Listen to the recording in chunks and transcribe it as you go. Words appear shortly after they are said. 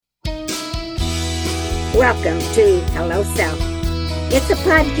Welcome to Hello Self. It's a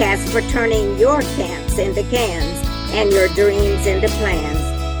podcast for turning your can'ts into cans and your dreams into plans.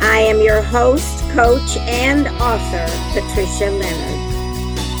 I am your host, coach, and author, Patricia Leonard.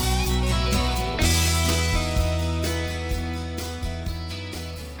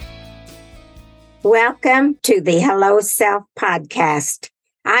 Welcome to the Hello Self podcast.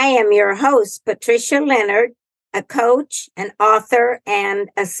 I am your host, Patricia Leonard, a coach, an author, and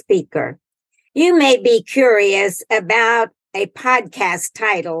a speaker. You may be curious about a podcast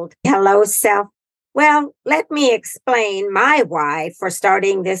titled Hello Self. Well, let me explain my why for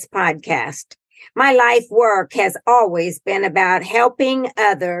starting this podcast. My life work has always been about helping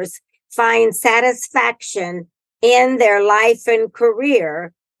others find satisfaction in their life and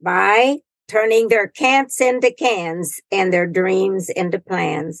career by turning their can'ts into cans and their dreams into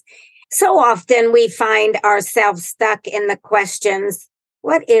plans. So often we find ourselves stuck in the questions,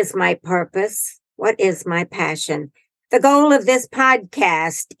 what is my purpose? What is my passion? The goal of this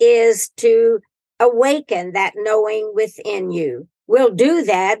podcast is to awaken that knowing within you. We'll do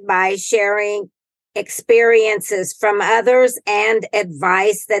that by sharing experiences from others and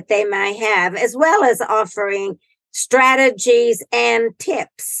advice that they may have, as well as offering strategies and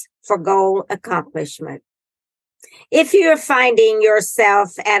tips for goal accomplishment. If you're finding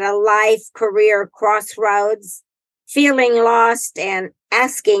yourself at a life career crossroads, feeling lost and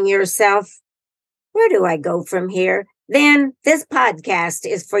asking yourself, where do I go from here? Then this podcast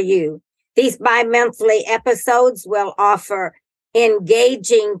is for you. These bi-monthly episodes will offer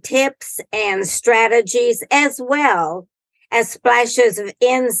engaging tips and strategies as well as splashes of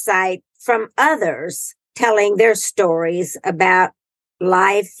insight from others telling their stories about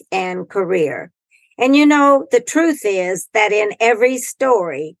life and career. And you know, the truth is that in every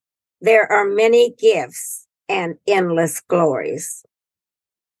story, there are many gifts and endless glories.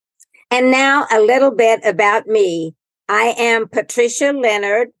 And now a little bit about me. I am Patricia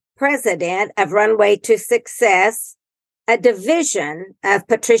Leonard, president of Runway to Success, a division of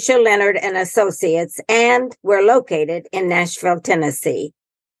Patricia Leonard and Associates, and we're located in Nashville, Tennessee.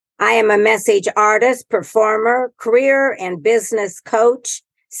 I am a message artist, performer, career and business coach,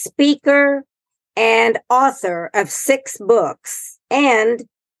 speaker, and author of 6 books, and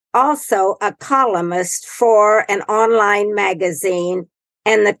also a columnist for an online magazine,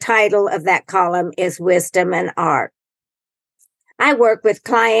 and the title of that column is Wisdom and Art. I work with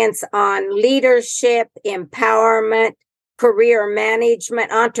clients on leadership, empowerment, career management,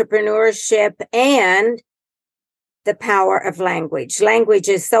 entrepreneurship, and the power of language. Language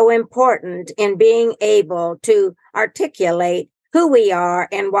is so important in being able to articulate who we are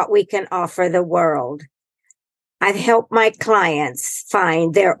and what we can offer the world. I've helped my clients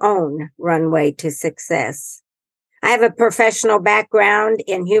find their own runway to success. I have a professional background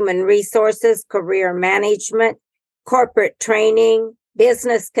in human resources, career management, corporate training,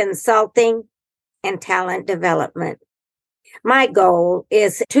 business consulting, and talent development. My goal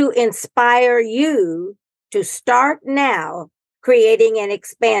is to inspire you to start now creating and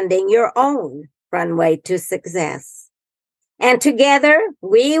expanding your own runway to success. And together,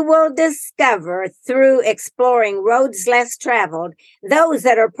 we will discover through exploring roads less traveled, those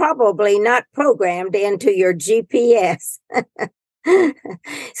that are probably not programmed into your GPS.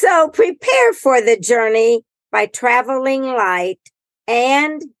 So prepare for the journey by traveling light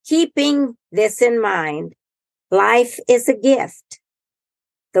and keeping this in mind. Life is a gift.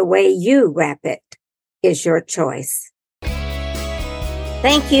 The way you wrap it is your choice.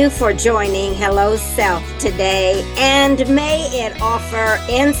 Thank you for joining Hello Self today, and may it offer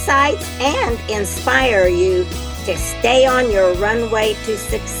insights and inspire you to stay on your runway to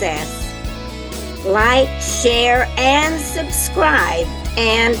success. Like, share, and subscribe.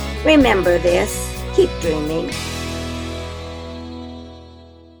 And remember this, keep dreaming.